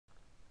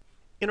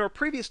In our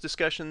previous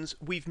discussions,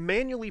 we've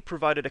manually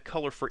provided a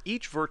color for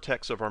each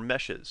vertex of our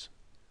meshes.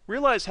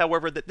 Realize,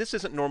 however, that this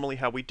isn't normally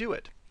how we do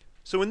it.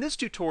 So in this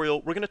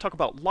tutorial, we're going to talk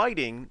about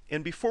lighting,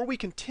 and before we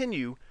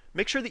continue,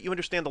 make sure that you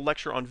understand the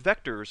lecture on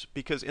vectors,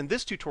 because in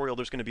this tutorial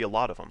there's going to be a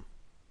lot of them.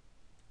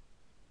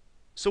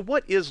 So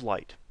what is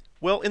light?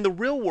 Well, in the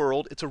real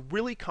world, it's a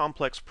really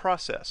complex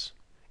process.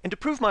 And to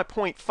prove my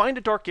point, find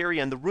a dark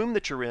area in the room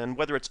that you're in,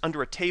 whether it's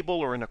under a table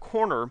or in a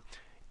corner,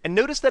 and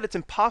notice that it's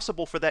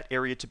impossible for that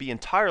area to be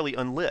entirely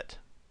unlit.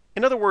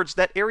 In other words,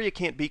 that area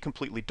can't be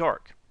completely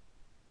dark.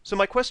 So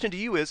my question to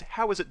you is,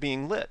 how is it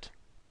being lit?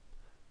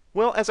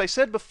 Well, as I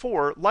said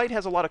before, light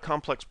has a lot of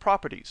complex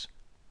properties.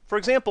 For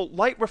example,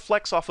 light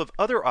reflects off of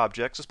other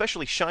objects,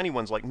 especially shiny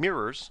ones like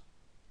mirrors.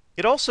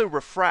 It also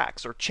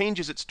refracts or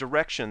changes its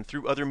direction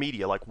through other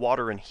media like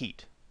water and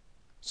heat.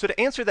 So to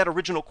answer that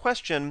original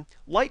question,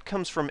 light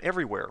comes from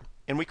everywhere,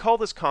 and we call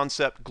this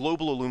concept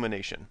global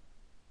illumination.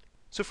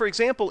 So for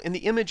example, in the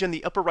image in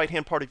the upper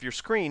right-hand part of your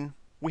screen,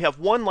 we have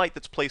one light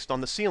that's placed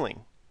on the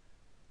ceiling.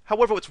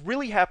 However, what's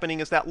really happening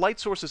is that light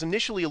source is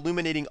initially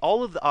illuminating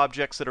all of the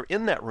objects that are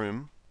in that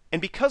room,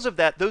 and because of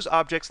that, those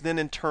objects then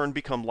in turn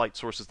become light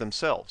sources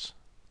themselves.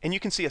 And you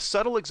can see a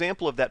subtle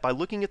example of that by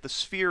looking at the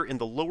sphere in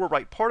the lower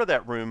right part of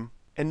that room,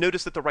 and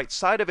notice that the right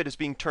side of it is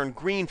being turned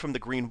green from the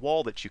green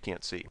wall that you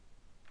can't see.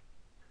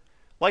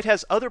 Light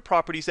has other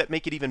properties that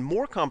make it even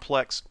more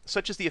complex,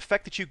 such as the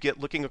effect that you get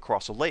looking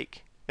across a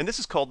lake. And this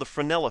is called the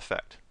Fresnel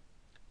effect.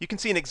 You can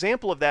see an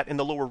example of that in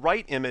the lower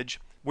right image,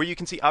 where you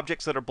can see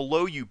objects that are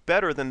below you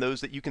better than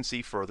those that you can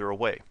see further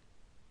away.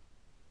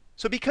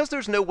 So because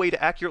there's no way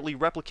to accurately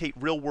replicate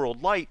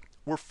real-world light,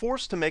 we're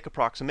forced to make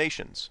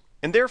approximations,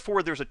 and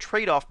therefore there's a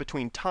trade-off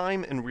between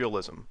time and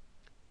realism.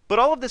 But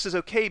all of this is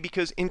okay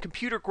because in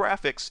computer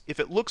graphics, if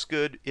it looks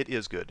good, it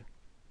is good.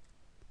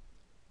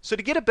 So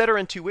to get a better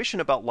intuition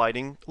about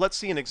lighting, let's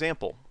see an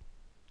example.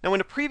 Now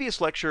in a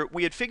previous lecture,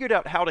 we had figured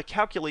out how to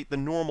calculate the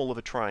normal of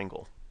a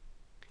triangle.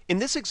 In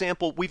this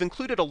example, we've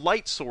included a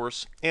light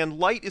source, and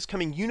light is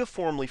coming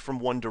uniformly from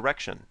one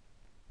direction.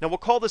 Now we'll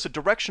call this a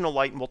directional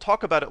light, and we'll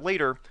talk about it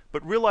later,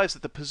 but realize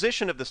that the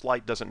position of this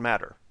light doesn't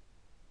matter.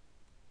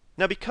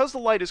 Now because the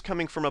light is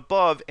coming from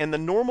above, and the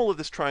normal of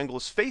this triangle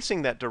is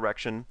facing that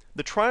direction,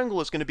 the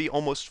triangle is going to be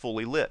almost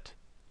fully lit.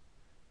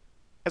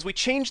 As we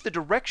change the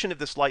direction of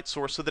this light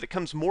source so that it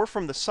comes more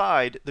from the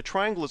side, the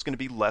triangle is going to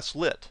be less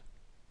lit.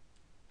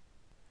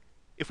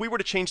 If we were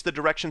to change the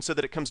direction so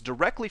that it comes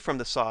directly from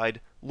the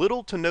side,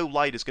 little to no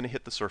light is going to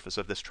hit the surface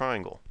of this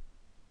triangle.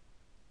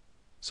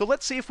 So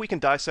let's see if we can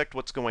dissect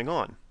what's going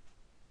on.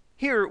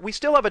 Here, we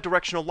still have a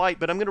directional light,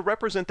 but I'm going to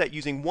represent that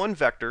using one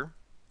vector,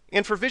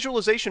 and for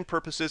visualization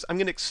purposes, I'm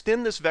going to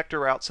extend this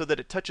vector out so that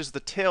it touches the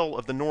tail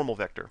of the normal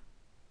vector.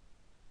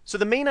 So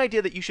the main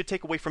idea that you should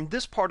take away from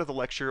this part of the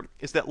lecture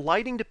is that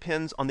lighting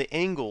depends on the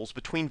angles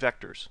between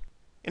vectors.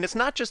 And it's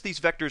not just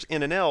these vectors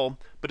n and l,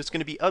 but it's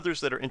going to be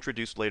others that are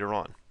introduced later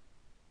on.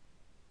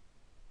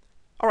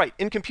 Alright,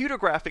 in computer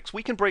graphics,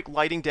 we can break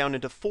lighting down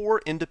into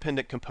four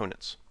independent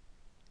components.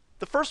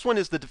 The first one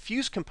is the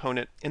diffuse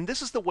component, and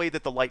this is the way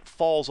that the light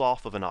falls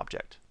off of an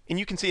object. And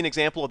you can see an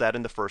example of that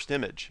in the first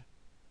image.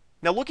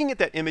 Now looking at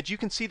that image, you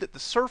can see that the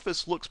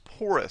surface looks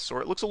porous,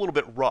 or it looks a little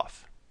bit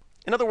rough.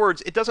 In other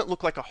words, it doesn't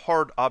look like a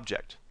hard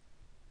object.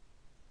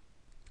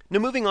 Now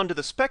moving on to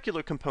the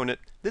specular component,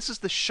 this is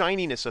the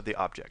shininess of the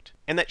object.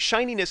 And that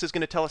shininess is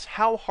going to tell us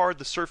how hard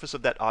the surface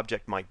of that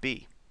object might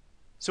be.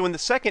 So in the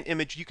second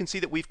image, you can see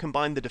that we've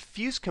combined the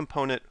diffuse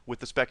component with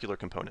the specular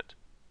component.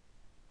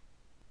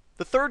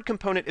 The third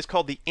component is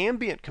called the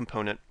ambient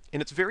component,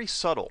 and it's very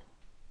subtle.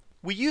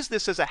 We use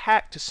this as a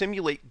hack to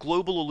simulate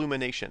global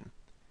illumination.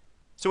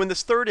 So in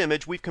this third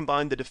image, we've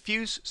combined the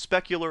diffuse,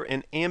 specular,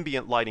 and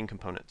ambient lighting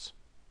components.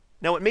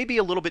 Now it may be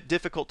a little bit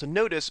difficult to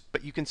notice,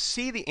 but you can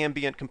see the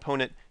ambient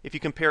component if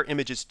you compare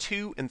images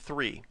 2 and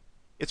 3.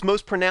 It's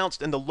most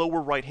pronounced in the lower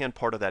right-hand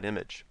part of that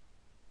image.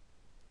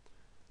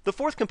 The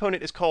fourth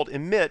component is called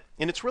emit,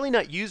 and it's really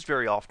not used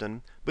very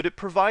often, but it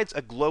provides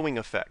a glowing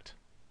effect.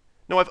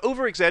 Now I've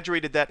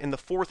over-exaggerated that in the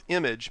fourth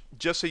image,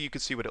 just so you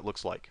can see what it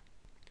looks like.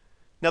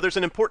 Now there's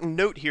an important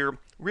note here.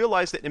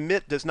 Realize that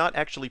emit does not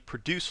actually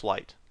produce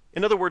light.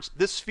 In other words,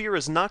 this sphere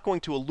is not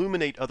going to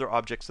illuminate other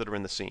objects that are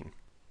in the scene.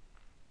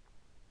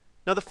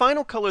 Now the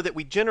final color that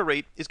we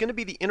generate is going to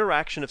be the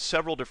interaction of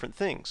several different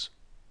things.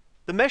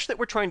 The mesh that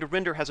we're trying to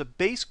render has a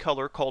base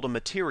color called a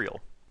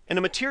material. And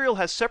a material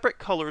has separate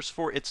colors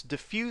for its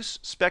diffuse,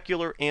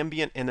 specular,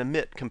 ambient, and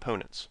emit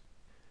components.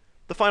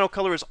 The final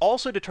color is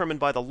also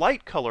determined by the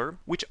light color,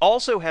 which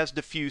also has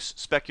diffuse,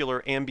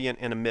 specular, ambient,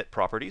 and emit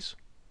properties.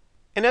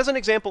 And as an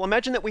example,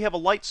 imagine that we have a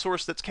light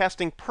source that's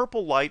casting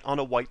purple light on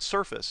a white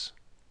surface.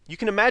 You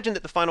can imagine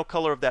that the final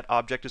color of that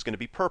object is going to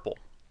be purple.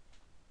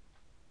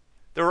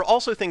 There are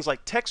also things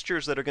like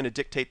textures that are going to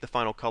dictate the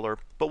final color,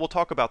 but we'll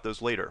talk about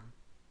those later.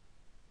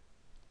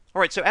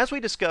 Alright, so as we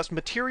discussed,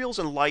 materials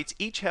and lights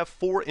each have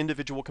four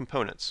individual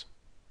components.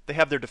 They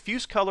have their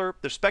diffuse color,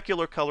 their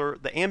specular color,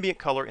 the ambient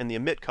color, and the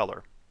emit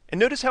color. And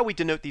notice how we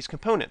denote these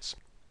components.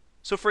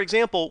 So for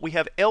example, we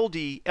have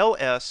LD,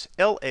 LS,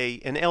 LA,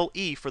 and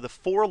LE for the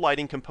 4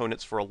 lighting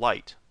components for a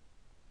light.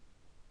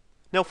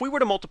 Now if we were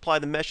to multiply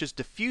the mesh's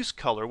diffuse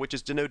color, which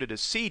is denoted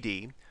as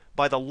CD,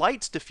 by the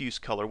light's diffuse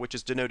color, which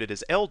is denoted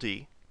as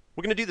LD,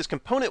 we're going to do this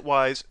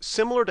component-wise,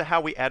 similar to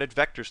how we added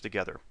vectors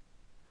together.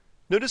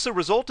 Notice the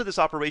result of this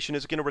operation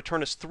is going to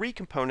return us 3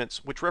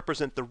 components which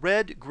represent the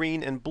red,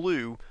 green, and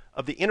blue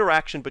of the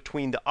interaction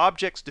between the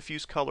object's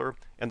diffuse color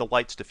and the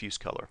light's diffuse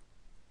color.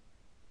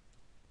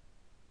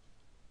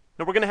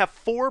 Now we're going to have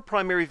 4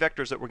 primary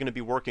vectors that we're going to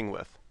be working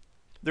with.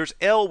 There's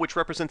L, which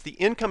represents the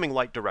incoming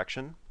light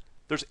direction.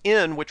 There's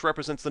N, which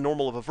represents the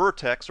normal of a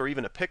vertex or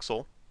even a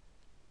pixel.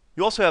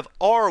 You also have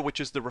R, which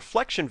is the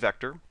reflection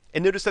vector,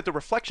 and notice that the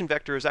reflection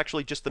vector is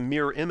actually just the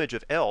mirror image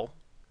of L.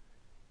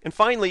 And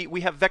finally,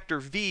 we have vector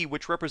V,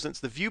 which represents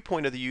the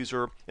viewpoint of the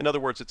user. In other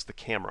words, it's the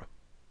camera.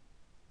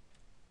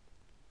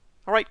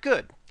 All right,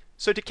 good.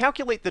 So to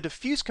calculate the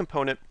diffuse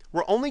component,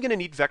 we're only going to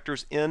need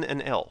vectors N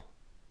and L.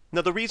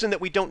 Now the reason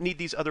that we don't need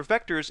these other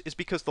vectors is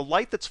because the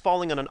light that's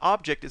falling on an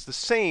object is the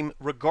same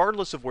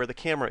regardless of where the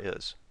camera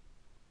is.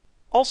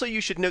 Also,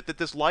 you should note that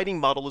this lighting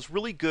model is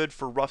really good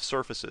for rough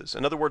surfaces,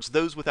 in other words,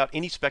 those without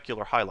any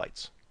specular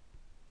highlights.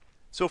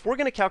 So if we're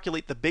going to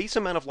calculate the base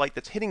amount of light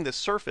that's hitting this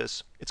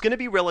surface, it's going to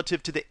be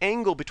relative to the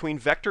angle between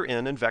vector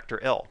N and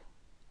vector L.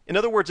 In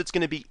other words, it's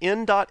going to be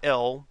N dot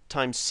L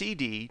times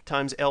CD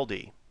times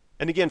LD.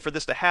 And again, for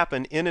this to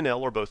happen, N and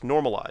L are both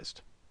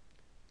normalized.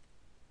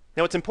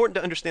 Now it's important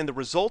to understand the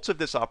results of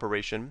this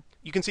operation.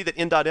 You can see that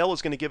N dot L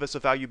is going to give us a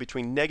value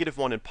between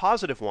 -1 and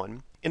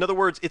 +1. In other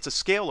words, it's a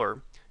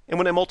scalar. And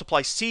when I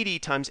multiply CD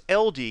times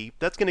LD,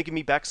 that's going to give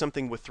me back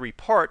something with 3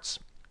 parts.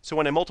 So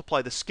when I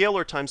multiply the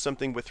scalar times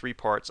something with 3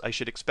 parts, I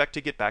should expect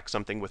to get back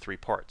something with 3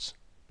 parts.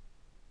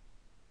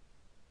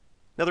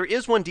 Now there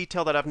is one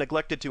detail that I've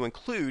neglected to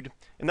include,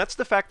 and that's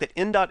the fact that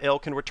N dot L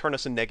can return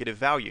us a negative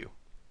value.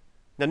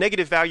 Now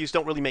negative values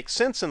don't really make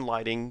sense in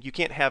lighting. You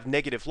can't have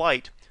negative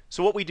light.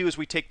 So what we do is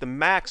we take the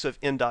max of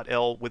N dot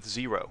L with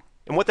 0.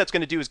 And what that's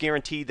going to do is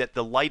guarantee that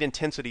the light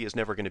intensity is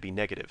never going to be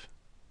negative.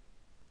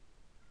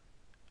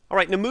 All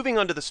right, now moving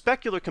on to the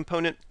specular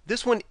component,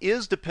 this one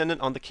is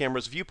dependent on the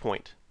camera's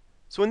viewpoint.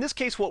 So in this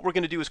case, what we're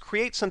going to do is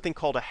create something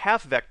called a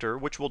half vector,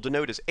 which we'll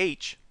denote as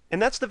H,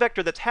 and that's the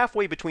vector that's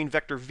halfway between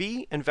vector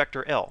V and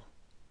vector L.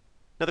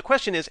 Now the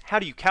question is, how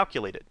do you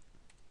calculate it?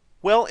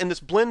 Well, in this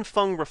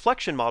Blinn-Phong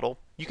reflection model,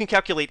 you can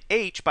calculate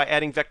H by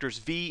adding vectors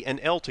V and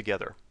L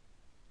together.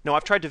 Now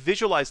I've tried to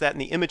visualize that in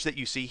the image that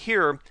you see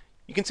here.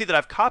 You can see that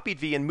I've copied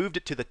V and moved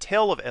it to the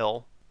tail of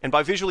L, and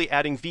by visually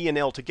adding V and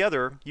L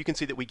together, you can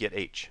see that we get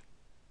H.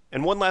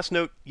 And one last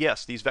note,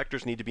 yes, these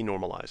vectors need to be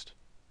normalized.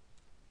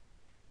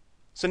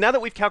 So now that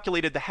we've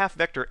calculated the half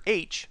vector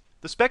H,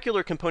 the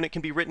specular component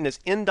can be written as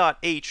N dot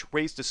H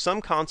raised to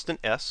some constant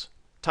S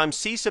times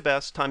C sub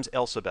S times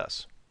L sub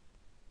S.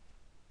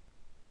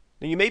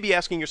 Now you may be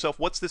asking yourself,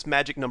 what's this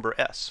magic number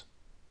S?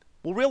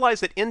 We'll realize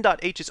that N dot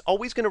H is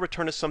always going to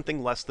return us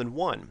something less than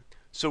 1.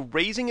 So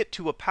raising it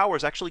to a power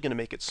is actually going to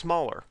make it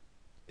smaller.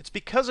 It's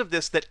because of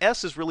this that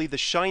S is really the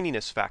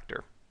shininess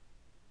factor.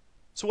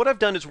 So what I've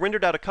done is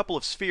rendered out a couple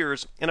of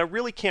spheres, and I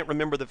really can't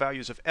remember the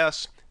values of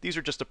S. These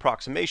are just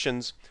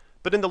approximations.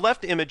 But in the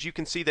left image, you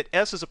can see that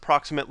S is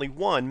approximately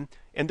 1,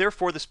 and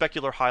therefore the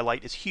specular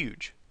highlight is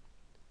huge.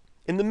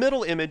 In the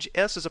middle image,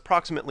 S is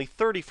approximately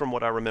 30 from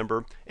what I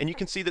remember, and you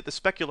can see that the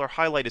specular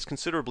highlight is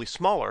considerably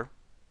smaller.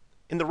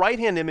 In the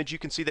right-hand image, you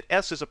can see that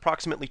S is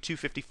approximately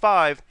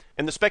 255,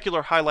 and the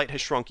specular highlight has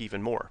shrunk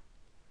even more.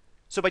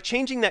 So by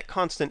changing that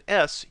constant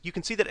S, you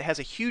can see that it has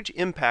a huge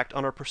impact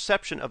on our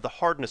perception of the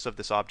hardness of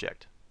this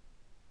object.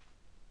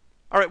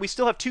 All right, we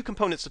still have 2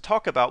 components to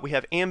talk about. We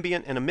have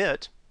ambient and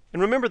emit.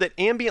 And remember that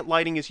ambient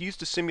lighting is used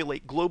to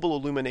simulate global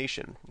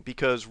illumination,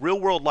 because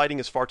real-world lighting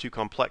is far too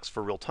complex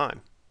for real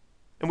time.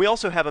 And we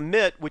also have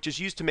emit, which is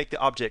used to make the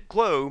object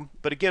glow,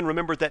 but again,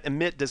 remember that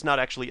emit does not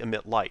actually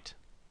emit light.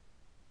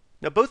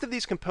 Now both of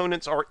these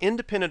components are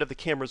independent of the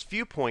camera's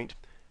viewpoint,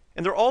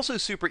 and they're also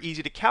super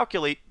easy to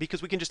calculate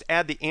because we can just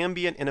add the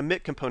ambient and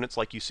emit components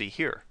like you see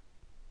here.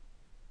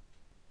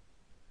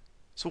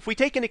 So if we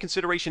take into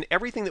consideration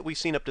everything that we've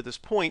seen up to this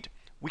point,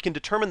 we can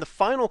determine the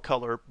final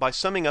color by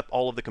summing up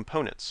all of the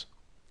components.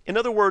 In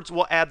other words,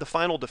 we'll add the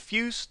final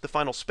diffuse, the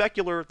final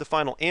specular, the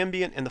final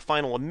ambient, and the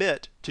final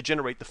emit to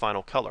generate the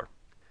final color.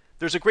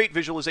 There's a great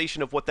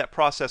visualization of what that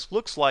process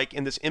looks like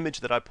in this image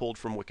that I pulled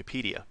from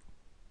Wikipedia.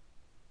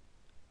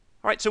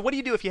 All right, so what do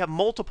you do if you have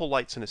multiple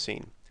lights in a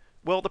scene?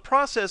 Well, the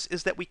process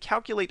is that we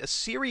calculate a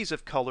series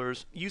of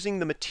colors using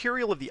the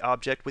material of the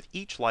object with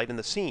each light in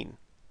the scene.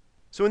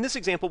 So in this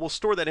example, we'll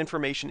store that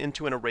information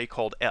into an array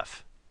called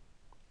F.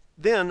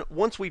 Then,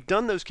 once we've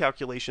done those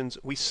calculations,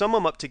 we sum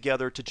them up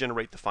together to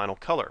generate the final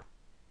color.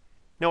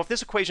 Now, if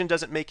this equation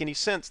doesn't make any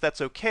sense,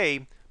 that's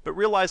okay, but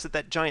realize that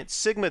that giant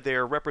sigma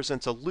there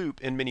represents a loop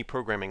in many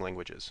programming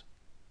languages.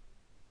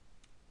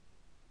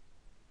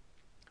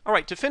 All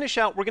right, to finish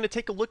out, we're going to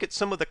take a look at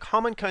some of the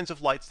common kinds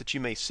of lights that you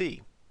may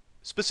see.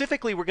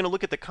 Specifically, we're going to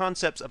look at the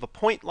concepts of a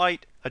point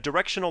light, a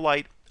directional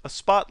light, a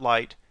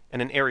spotlight,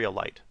 and an area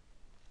light.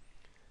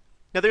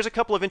 Now there's a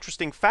couple of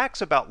interesting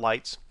facts about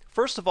lights.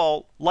 First of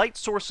all, light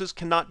sources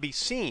cannot be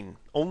seen,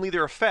 only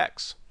their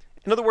effects.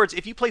 In other words,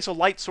 if you place a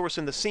light source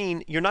in the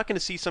scene, you're not going to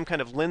see some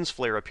kind of lens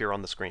flare appear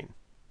on the screen.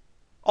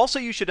 Also,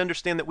 you should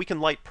understand that we can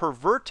light per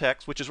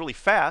vertex, which is really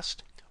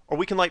fast, or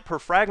we can light per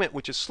fragment,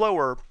 which is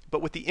slower,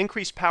 but with the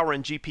increased power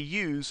in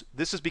GPUs,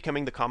 this is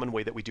becoming the common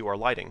way that we do our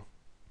lighting.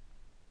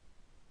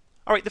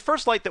 All right, the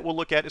first light that we'll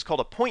look at is called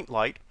a point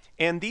light,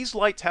 and these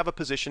lights have a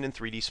position in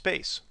 3D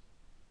space.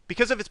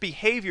 Because of its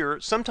behavior,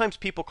 sometimes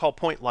people call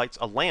point lights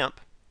a lamp,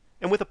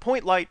 and with a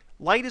point light,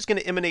 light is going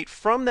to emanate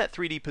from that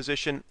 3D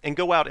position and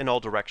go out in all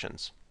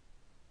directions.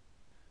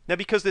 Now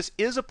because this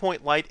is a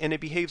point light and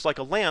it behaves like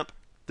a lamp,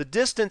 the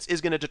distance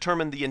is going to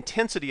determine the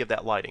intensity of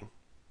that lighting.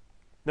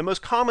 Now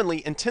most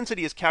commonly,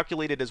 intensity is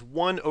calculated as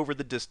 1 over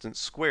the distance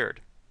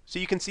squared. So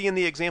you can see in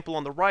the example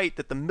on the right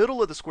that the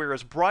middle of the square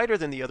is brighter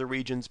than the other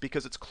regions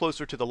because it's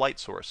closer to the light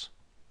source.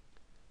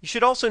 You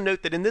should also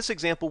note that in this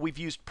example we've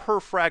used per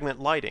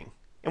fragment lighting.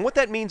 And what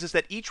that means is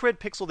that each red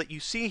pixel that you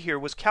see here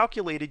was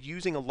calculated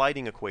using a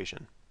lighting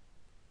equation.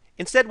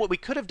 Instead, what we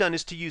could have done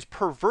is to use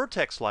per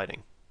vertex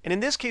lighting. And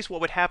in this case,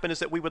 what would happen is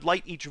that we would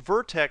light each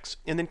vertex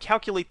and then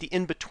calculate the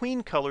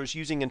in-between colors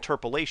using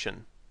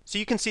interpolation. So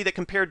you can see that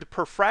compared to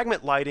per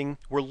fragment lighting,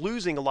 we're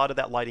losing a lot of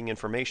that lighting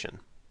information.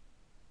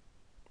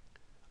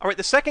 All right,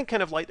 the second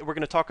kind of light that we're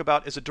going to talk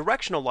about is a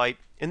directional light,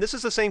 and this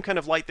is the same kind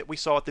of light that we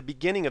saw at the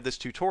beginning of this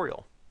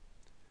tutorial.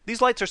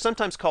 These lights are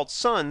sometimes called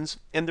suns,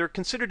 and they're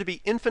considered to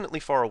be infinitely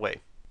far away.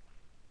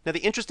 Now the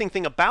interesting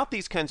thing about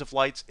these kinds of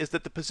lights is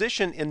that the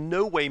position in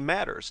no way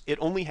matters. It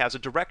only has a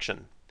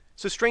direction.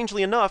 So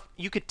strangely enough,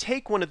 you could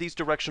take one of these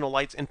directional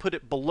lights and put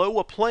it below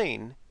a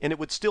plane, and it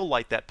would still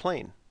light that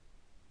plane.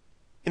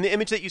 In the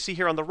image that you see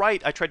here on the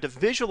right, I tried to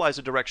visualize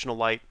a directional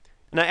light,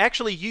 and I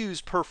actually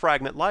used per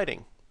fragment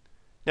lighting.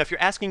 Now if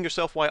you're asking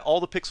yourself why all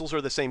the pixels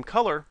are the same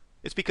color,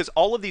 it's because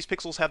all of these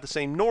pixels have the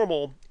same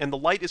normal, and the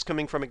light is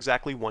coming from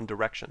exactly one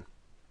direction.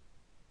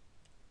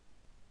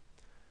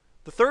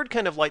 The third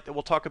kind of light that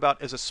we'll talk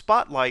about is a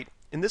spotlight,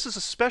 and this is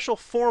a special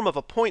form of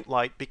a point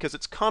light because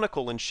it's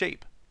conical in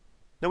shape.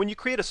 Now when you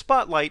create a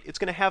spotlight, it's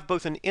going to have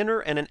both an inner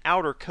and an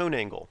outer cone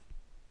angle.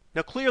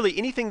 Now clearly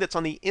anything that's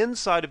on the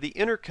inside of the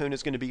inner cone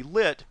is going to be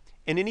lit,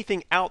 and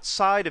anything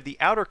outside of the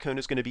outer cone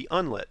is going to be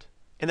unlit.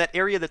 And that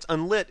area that's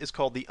unlit is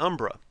called the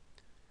umbra.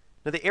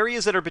 Now the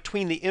areas that are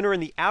between the inner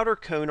and the outer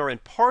cone are in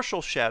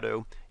partial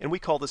shadow, and we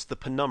call this the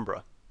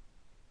penumbra.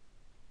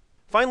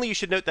 Finally, you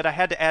should note that I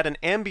had to add an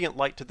ambient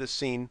light to this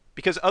scene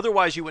because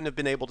otherwise you wouldn't have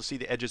been able to see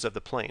the edges of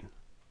the plane.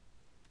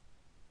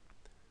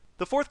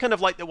 The fourth kind of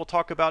light that we'll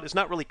talk about is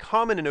not really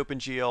common in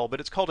OpenGL, but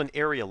it's called an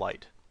area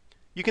light.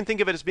 You can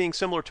think of it as being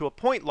similar to a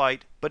point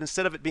light, but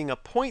instead of it being a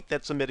point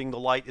that's emitting the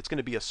light, it's going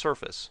to be a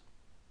surface.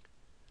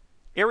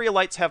 Area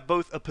lights have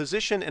both a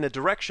position and a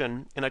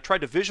direction, and I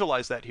tried to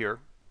visualize that here.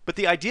 But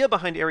the idea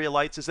behind area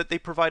lights is that they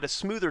provide a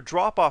smoother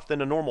drop-off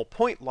than a normal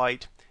point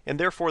light, and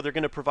therefore they're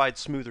going to provide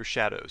smoother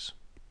shadows.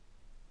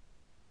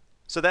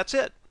 So that's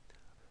it.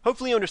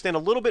 Hopefully you understand a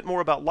little bit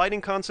more about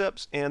lighting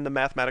concepts and the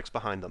mathematics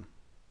behind them.